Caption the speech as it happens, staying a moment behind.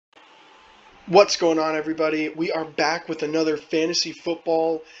What's going on, everybody? We are back with another fantasy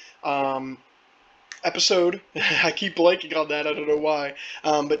football episode. I keep blanking on that. I don't know why.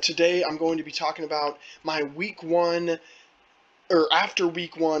 But today I'm going to be talking about my week one, or after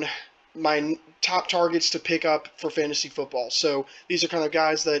week one, my top targets to pick up for fantasy football. So these are kind of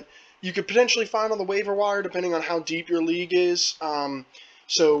guys that you could potentially find on the waiver wire depending on how deep your league is.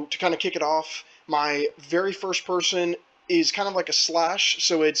 So to kind of kick it off, my very first person is kind of like a slash.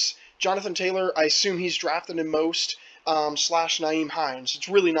 So it's Jonathan Taylor. I assume he's drafted in most, slash Nyheim Hines. It's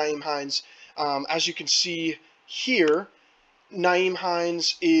really Nyheim Hines. As you can see here, Nyheim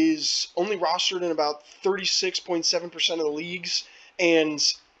Hines is only rostered in about 36.7% of the leagues, and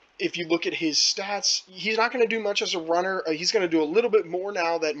if you look at his stats, he's not going to do much as a runner. He's going to do a little bit more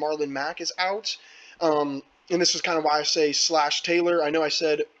now that Marlon Mack is out, and this is kind of why I say slash Taylor. I know I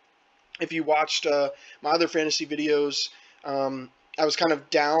said if you watched my other fantasy videos, I was kind of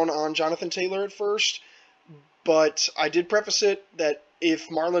down on Jonathan Taylor at first, but I did preface it that if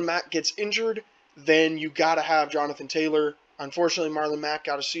Marlon Mack gets injured, then you got to have Jonathan Taylor. Unfortunately, Marlon Mack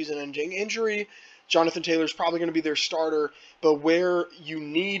got a season-ending injury. Jonathan Taylor's probably going to be their starter, but where you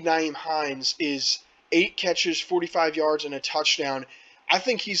need Nyheim Hines is 8 catches, 45 yards, and a touchdown. I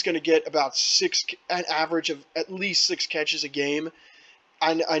think he's going to get about an average of at least 6 catches a game.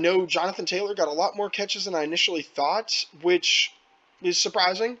 I know Jonathan Taylor got a lot more catches than I initially thought, which is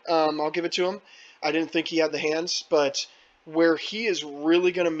surprising. I'll give it to him. I didn't think he had the hands, but where he is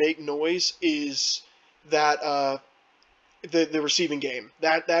really going to make noise is that the receiving game.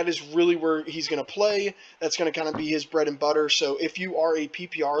 That is really where he's going to play. That's going to kind of be his bread and butter. So if you are a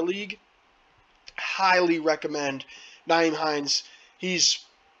PPR league, highly recommend Nyheim Hines. He's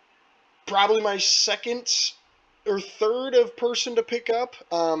probably my second or third of person to pick up.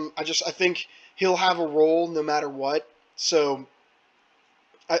 I think he'll have a role no matter what. So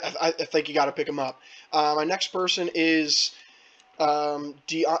I think you got to pick him up. My next person is I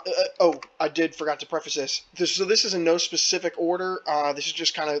forgot to preface this. So this is in no specific order. This is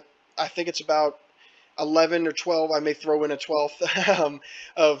just kind of, I think it's about 11 or 12. I may throw in a 12th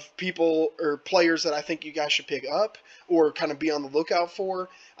of people or players that I think you guys should pick up or kind of be on the lookout for.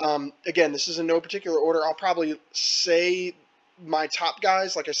 Again, this is in no particular order. I'll probably say my top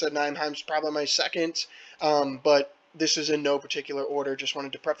guys. Like I said, Nyheim Hines is probably my second, but this is in no particular order. Just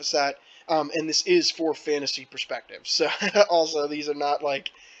wanted to preface that. And this is for fantasy perspective. So also, these are not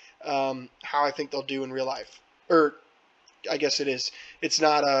like how I think they'll do in real life. Or I guess it is. It's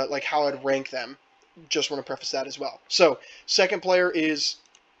not like how I'd rank them. Just want to preface that as well. So second player is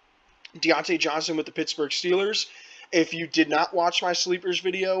Deontay Johnson with the Pittsburgh Steelers. If you did not watch my sleepers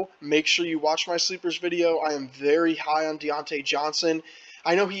video, make sure you watch my sleepers video. I am very high on Deontay Johnson.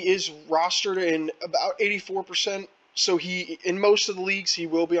 I know he is rostered in about 84%. So in most of the leagues, he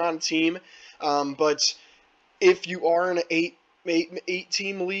will be on a team. But if you are in an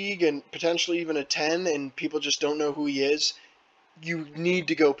 8-team league and potentially even a 10 and people just don't know who he is, you need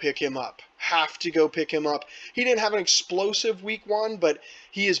to go pick him up. Have to go pick him up. He didn't have an explosive week one, but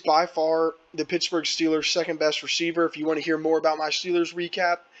he is by far the Pittsburgh Steelers' second best receiver. If you want to hear more about my Steelers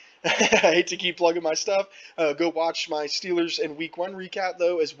recap, I hate to keep plugging my stuff. Go watch my Steelers and Week 1 recap,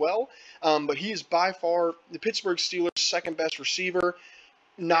 though, as well. But he is by far the Pittsburgh Steelers' second best receiver.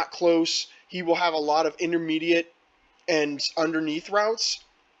 Not close. He will have a lot of intermediate and underneath routes,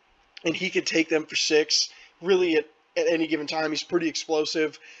 and he can take them for 6. Really, at any given time, he's pretty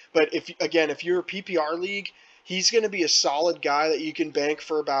explosive. But if you're a PPR league, he's going to be a solid guy that you can bank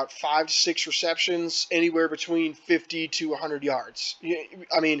for about 5 to 6 receptions, anywhere between 50 to 100 yards.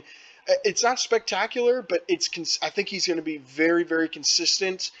 I mean, it's not spectacular, but I think he's going to be very, very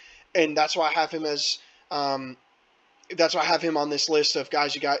consistent, and that's why I have him as that's why I have him on this list of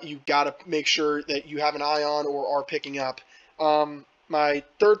guys you got to make sure that you have an eye on or are picking up. My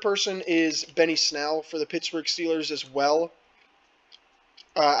third person is Benny Snell for the Pittsburgh Steelers as well.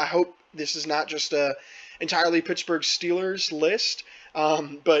 I hope this is not just a entirely Pittsburgh Steelers list,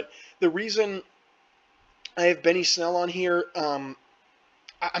 but the reason I have Benny Snell on here, I'm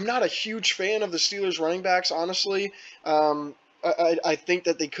not a huge fan of the Steelers running backs, honestly. I think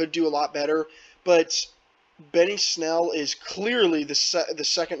that they could do a lot better, but Benny Snell is clearly the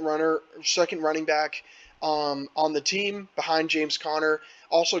second running back on the team behind James Conner.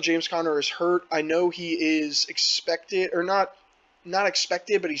 Also, James Conner is hurt. I know he is expected, or not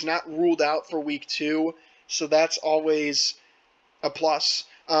expected, but he's not ruled out for week 2, so that's always a plus.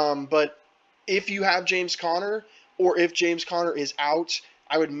 But if you have James Conner, or if James Conner is out,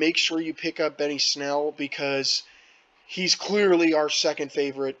 I would make sure you pick up Benny Snell because he's clearly our second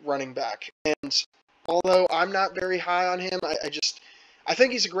favorite running back. And although I'm not very high on him, I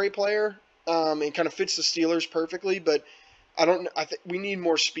think he's a great player. and kind of fits the Steelers perfectly. But I think we need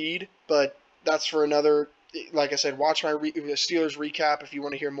more speed, but that's for another. Like I said, watch my Steelers recap if you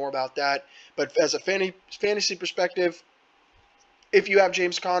want to hear more about that. But as a fantasy perspective, if you have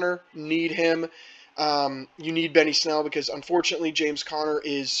James Conner, need him. You need Benny Snell because unfortunately James Conner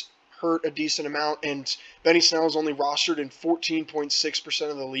is hurt a decent amount, and Benny Snell is only rostered in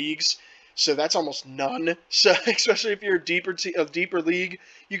 14.6% of the leagues. So that's almost none. So especially if you're a deeper league,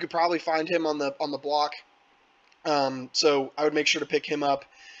 you could probably find him on the block. So I would make sure to pick him up.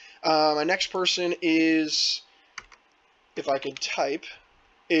 My next person is, if I could type,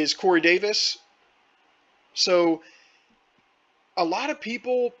 is Corey Davis. So a lot of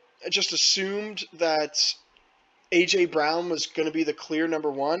people just assumed that A.J. Brown was going to be the clear number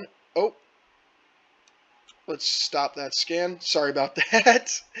one. Oh, let's stop that scan. Sorry about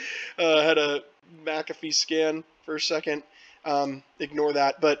that. Had a McAfee scan for a second. Ignore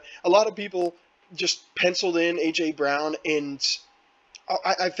that. But a lot of people just penciled in A.J. Brown, and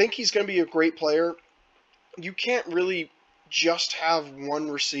I think he's going to be a great player. You can't really just have one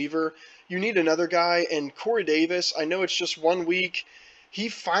receiver. You need another guy, and Corey Davis, I know it's just 1 week. He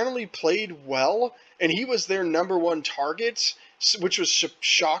finally played well, and he was their number one target, which was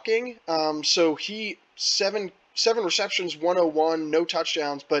shocking. So he, seven receptions, 101, no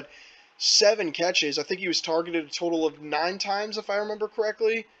touchdowns, but 7 catches. I think he was targeted a total of 9 times, if I remember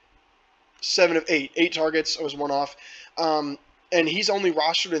correctly. 7 of 8. 8 targets. I was one off. And he's only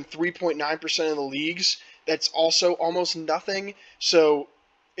rostered in 3.9% of the leagues. That's also almost nothing. So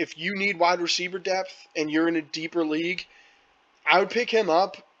if you need wide receiver depth and you're in a deeper league, I would pick him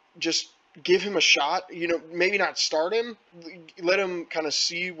up. Just give him a shot. You know, maybe not start him. Let him kind of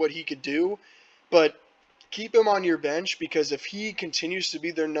see what he could do. But keep him on your bench, because if he continues to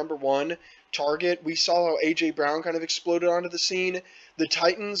be their number one target, we saw how A.J. Brown kind of exploded onto the scene. The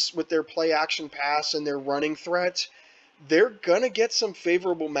Titans, with their play action pass and their running threat, they're going to get some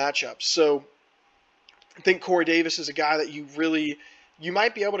favorable matchups. So I think Corey Davis is a guy that you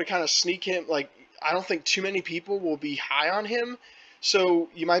might be able to kind of sneak him. Like, I don't think too many people will be high on him. So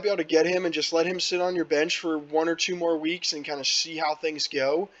you might be able to get him and just let him sit on your bench for 1 or 2 more weeks and kind of see how things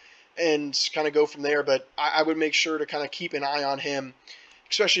go and kind of go from there. But I would make sure to kind of keep an eye on him,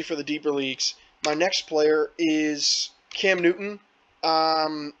 especially for the deeper leagues. My next player is Cam Newton.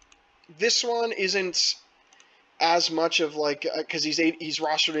 This one isn't as much of like, because he's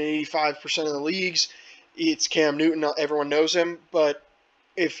rostered in 85% of the leagues. It's Cam Newton. Everyone knows him. But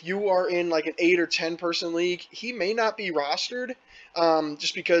if you are in like an 8 or 10 person league, he may not be rostered,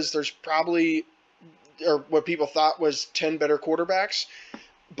 just because there's probably, or what people thought was 10 better quarterbacks.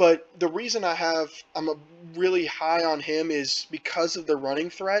 But the reason I'm really high on him is because of the running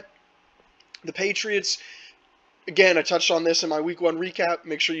threat. The Patriots, again, I touched on this in my week 1 recap.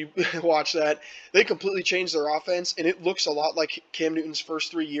 Make sure you watch that. They completely changed their offense, and it looks a lot like Cam Newton's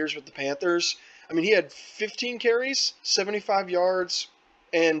first 3 years with the Panthers. I mean, he had 15 carries, 75 yards,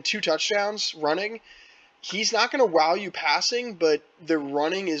 and 2 touchdowns running. He's not going to wow you passing, but the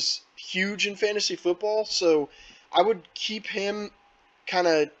running is huge in fantasy football. So I would keep him kind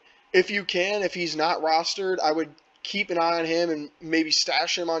of, if you can, if he's not rostered, I would keep an eye on him and maybe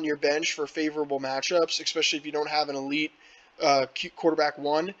stash him on your bench for favorable matchups, especially if you don't have an elite quarterback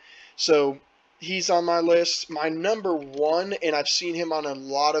 1. So he's on my list. My number 1, and I've seen him on a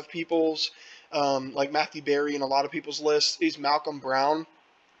lot of people's, like Matthew Berry and a lot of people's lists, is Malcolm Brown.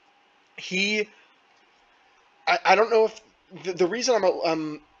 I don't know if the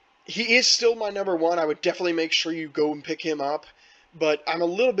reason he is still my number 1. I would definitely make sure you go and pick him up. But I'm a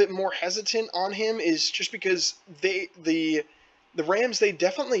little bit more hesitant on him, is just because the Rams, they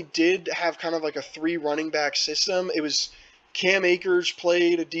definitely did have kind of like a 3 running back system. It was Cam Akers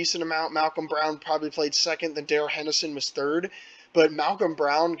played a decent amount. Malcolm Brown probably played second. Then Darrell Henderson was third. But Malcolm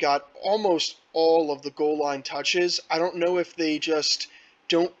Brown got almost all of the goal line touches. I don't know if they just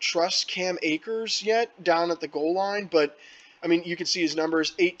don't trust Cam Akers yet down at the goal line. But, I mean, you can see his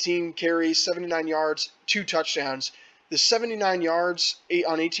numbers: 18 carries, 79 yards, 2 touchdowns. The 79 yards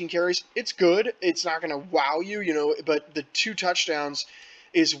on 18 carries, it's good. It's not going to wow you, but the 2 touchdowns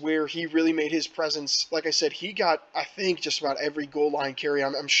is where he really made his presence. Like I said, he got, I think, just about every goal line carry.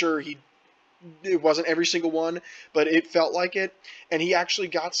 I'm sure it wasn't every single one, but it felt like it. And he actually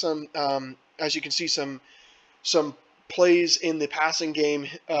got some, as you can see, some plays in the passing game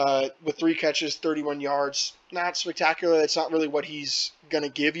with 3 catches, 31 yards. Not spectacular. That's not really what he's going to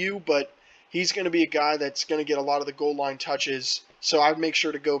give you, but he's going to be a guy that's going to get a lot of the goal line touches. So I would make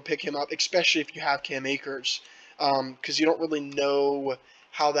sure to go pick him up, especially if you have Cam Akers, because you don't really know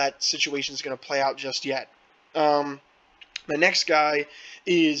how that situation is going to play out just yet. My next guy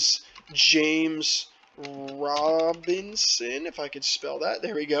is James Robinson, if I could spell that.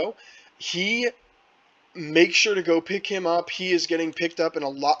 There we go. Make sure to go pick him up. He is getting picked up in a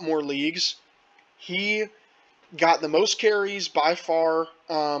lot more leagues. He got the most carries by far.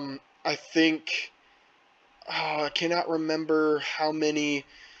 I think I cannot remember how many.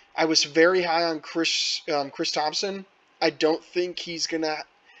 I was very high on Chris Thompson. I don't think he's gonna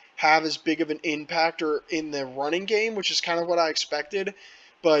have as big of an impact or in the running game, which is kind of what I expected.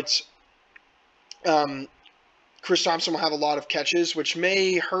 But Chris Thompson will have a lot of catches, which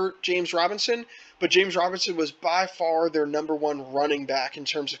may hurt James Robinson. But James Robinson was by far their #1 running back in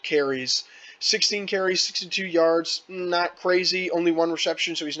terms of carries. 16 carries, 62 yards, not crazy. Only 1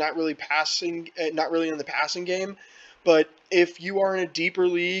 reception, so he's not really not really in the passing game. But if you are in a deeper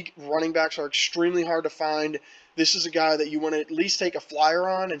league, running backs are extremely hard to find. This is a guy that you want to at least take a flyer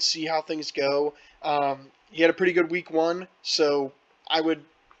on and see how things go. He had a pretty good week 1, so I would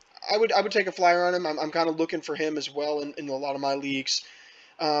take a flyer on him. I'm kind of looking for him as well in a lot of my leagues.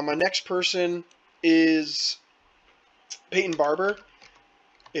 My next person is Peyton Barber.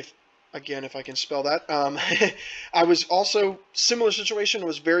 If I can spell that. I was also similar situation.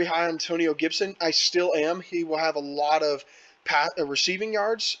 Was very high on Antonio Gibson. I still am. He will have a lot of receiving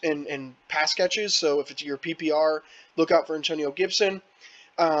yards and pass catches. So if it's your PPR, look out for Antonio Gibson.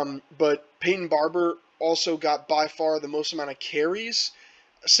 But Peyton Barber also got by far the most amount of carries.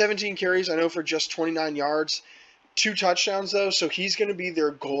 17 carries, I know, for just 29 yards. 2 touchdowns, though, so he's going to be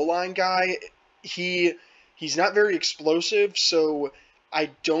their goal line guy. He's not very explosive, so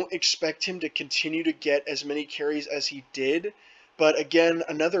I don't expect him to continue to get as many carries as he did. But again,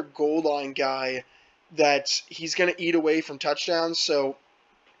 another goal line guy that he's going to eat away from touchdowns. So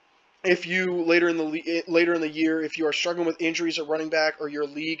if you later in the year, if you are struggling with injuries at running back or your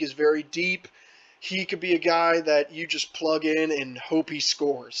league is very deep, he could be a guy that you just plug in and hope he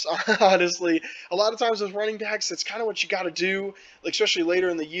scores. Honestly, a lot of times with running backs, that's kind of what you got to do, like especially later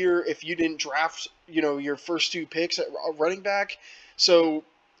in the year if you didn't draft, your first 2 picks at running back. So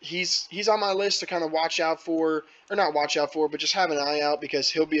he's on my list to kind of watch out for, or not watch out for, but just have an eye out because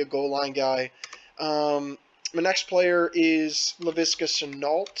he'll be a goal line guy. My next player is Laviska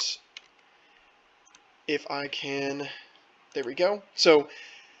Shenault. If I can, there we go. So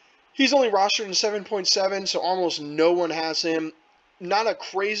he's only rostered in 7.7, so almost no one has him. Not a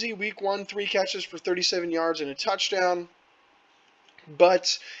crazy week 1, 3 catches for 37 yards and a touchdown,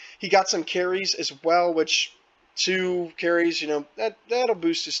 but he got some carries as well, which 2 carries, that'll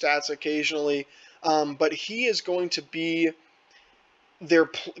boost his stats occasionally. But he is going to be their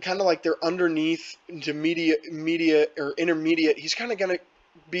kind of like their underneath intermediate. He's kind of going to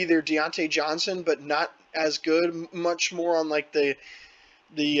be their Deontay Johnson, but not as good. Much more on like the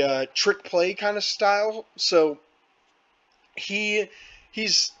trick play kind of style. So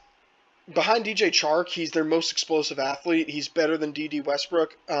he's behind DJ Chark. He's their most explosive athlete. He's better than D.D.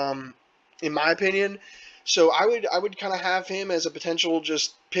 Westbrook, in my opinion. So I would kind of have him as a potential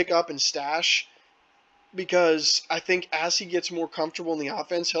just pick up and stash, because I think as he gets more comfortable in the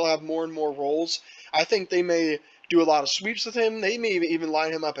offense, he'll have more and more roles. I think they may do a lot of sweeps with him. They may even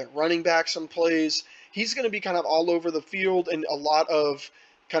line him up at running back some plays. He's going to be kind of all over the field and a lot of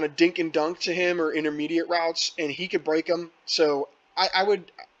kind of dink and dunk to him or intermediate routes, and he could break them. So I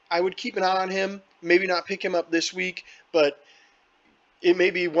would keep an eye on him. Maybe not pick him up this week, but it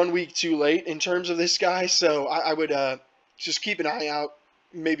may be 1 week too late in terms of this guy. So I would just keep an eye out.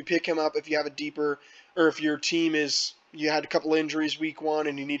 Maybe pick him up if you have a deeper, or if your team you had a couple injuries week 1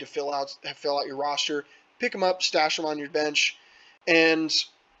 and you need to fill out your roster. Pick him up, stash him on your bench. And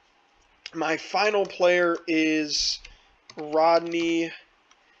my final player is Rodney.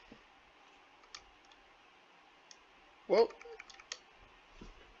 Well,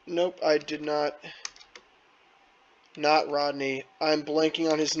 nope, I did not. Not Rodney. I'm blanking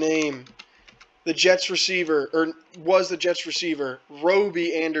on his name. The Jets receiver, or was the Jets receiver,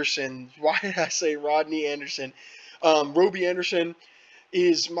 Robbie Anderson. Why did I say Rodney Anderson? Robbie Anderson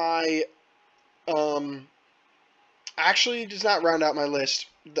is my, actually does not round out my list.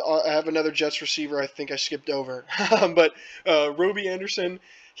 I have another Jets receiver I think I skipped over. But Robbie Anderson,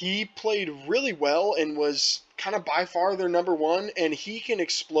 he played really well and was kind of by far their #1, and he can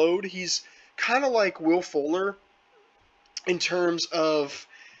explode. He's kind of like Will Fuller in terms of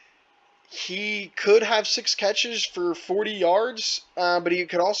he could have 6 catches for 40 yards, but he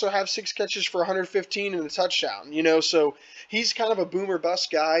could also have 6 catches for 115 and a touchdown, so he's kind of a boomer bust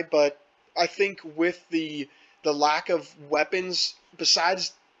guy. But I think with the lack of weapons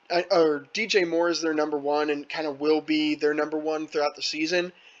besides, or DJ Moore is their #1 and kind of will be their #1 throughout the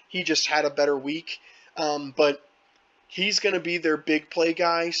season. He just had a better week. But he's going to be their big play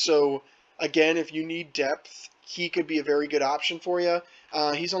guy. So again, if you need depth, he could be a very good option for you.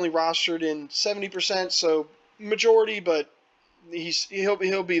 He's only rostered in 70%, so majority, but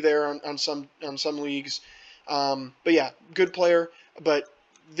he'll be there on some leagues. But yeah, good player. But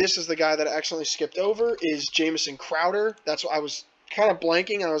this is the guy that I accidentally skipped over is Jamison Crowder. That's what I was kind of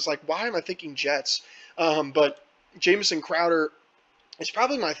blanking. I was like, why am I thinking Jets? But Jamison Crowder is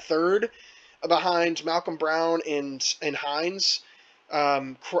probably my third behind Malcolm Brown and Hines.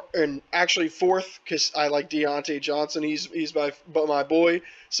 And actually fourth because I like Deontay Johnson. He's my boy.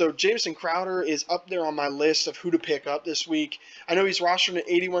 So Jamison Crowder is up there on my list of who to pick up this week. I know he's rostered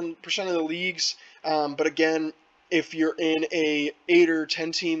in 81% of the leagues, but again, if you're in a 8 or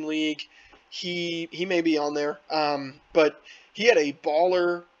 10 team league, he may be on there. But he had a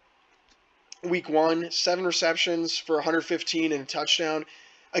baller week 1, 7 receptions for 115 and a touchdown.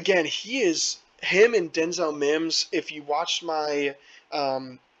 Again, him and Denzel Mims. If you watched my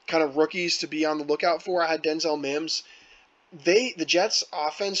kind of rookies to be on the lookout for, I had Denzel Mims. The Jets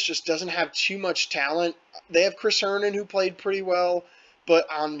offense just doesn't have too much talent. They have Chris Herndon who played pretty well, but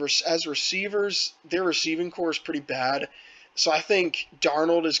as receivers, their receiving core is pretty bad. So I think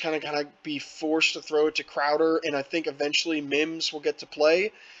Darnold is kind of be forced to throw it to Crowder, and I think eventually Mims will get to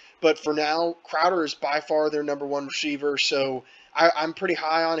play. But for now, Crowder is by far their number one receiver, so I'm pretty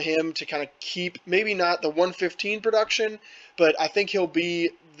high on him to kind of keep, maybe not the 115 production, but I think he'll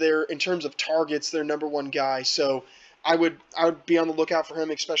be there in terms of targets, their number one guy. So I would be on the lookout for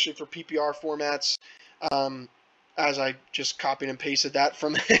him, especially for PPR formats. As I just copied and pasted that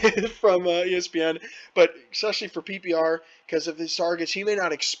from ESPN, but especially for PPR because of his targets, he may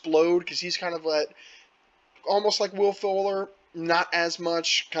not explode because he's kind of almost like Will Fuller, not as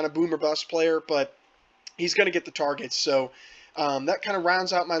much kind of boom or bust player, but he's going to get the targets. So that kind of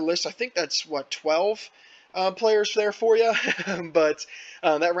rounds out my list. I think that's 12 players there for you, but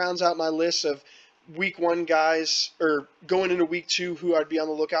that rounds out my list of week 1 guys, or going into week 2 who I'd be on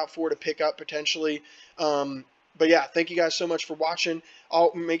the lookout for to pick up potentially. But yeah, thank you guys so much for watching.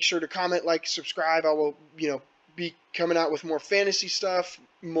 I'll make sure to comment, like, subscribe. I will, be coming out with more fantasy stuff,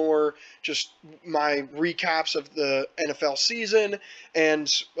 more just my recaps of the NFL season,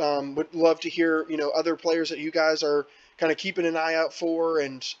 and would love to hear, other players that you guys are kind of keeping an eye out for.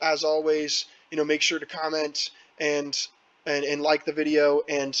 And as always, make sure to comment and like the video,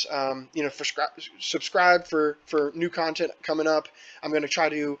 and subscribe for new content coming up. I'm going to try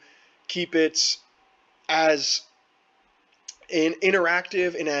to keep it as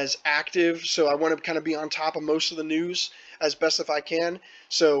interactive and as active, so I want to kind of be on top of most of the news as best if I can.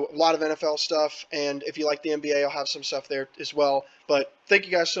 So a lot of NFL stuff, and if you like the NBA, I'll have some stuff there as well. But thank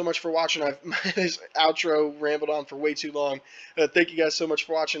you guys so much for watching. This outro rambled on for way too long. Thank you guys so much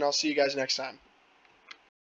for watching. I'll see you guys next time.